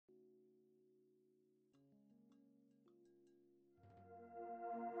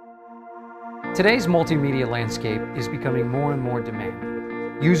Today's multimedia landscape is becoming more and more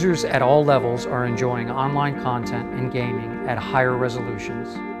demanding. Users at all levels are enjoying online content and gaming at higher resolutions,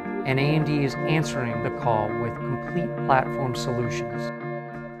 and AMD is answering the call with complete platform solutions.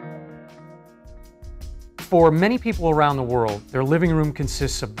 For many people around the world, their living room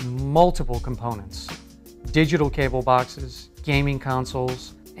consists of multiple components: digital cable boxes, gaming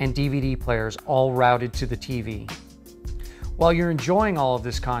consoles, and DVD players all routed to the TV. While you're enjoying all of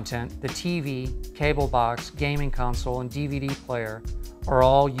this content, the TV, cable box, gaming console, and DVD player are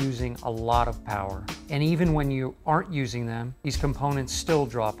all using a lot of power. And even when you aren't using them, these components still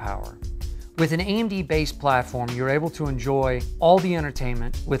draw power. With an AMD-based platform, you're able to enjoy all the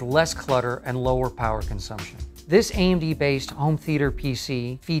entertainment with less clutter and lower power consumption. This AMD-based home theater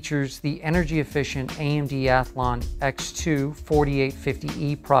PC features the energy-efficient AMD Athlon X2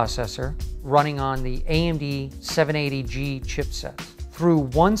 4850E processor running on the AMD 780G chipset. Through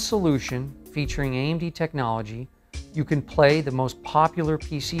one solution featuring AMD technology, you can play the most popular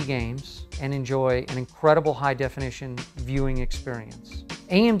PC games and enjoy an incredible high-definition viewing experience.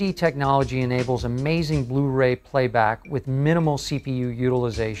 AMD technology enables amazing Blu-ray playback with minimal CPU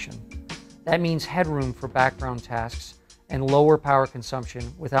utilization. That means headroom for background tasks and lower power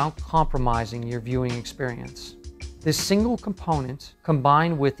consumption without compromising your viewing experience. This single component,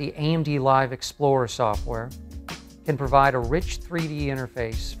 combined with the AMD Live Explorer software, can provide a rich 3D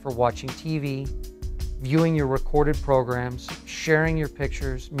interface for watching TV, viewing your recorded programs, sharing your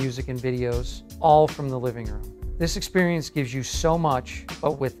pictures, music, and videos, all from the living room. This experience gives you so much,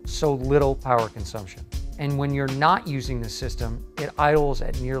 but with so little power consumption. And when you're not using the system, it idles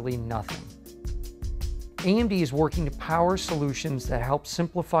at nearly nothing. AMD is working to power solutions that help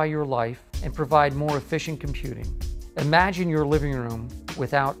simplify your life and provide more efficient computing. Imagine your living room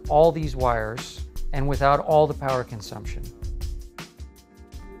without all these wires and without all the power consumption.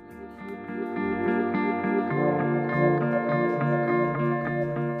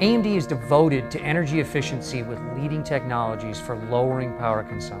 AMD is devoted to energy efficiency with leading technologies for lowering power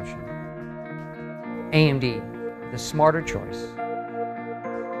consumption. AMD, the smarter choice.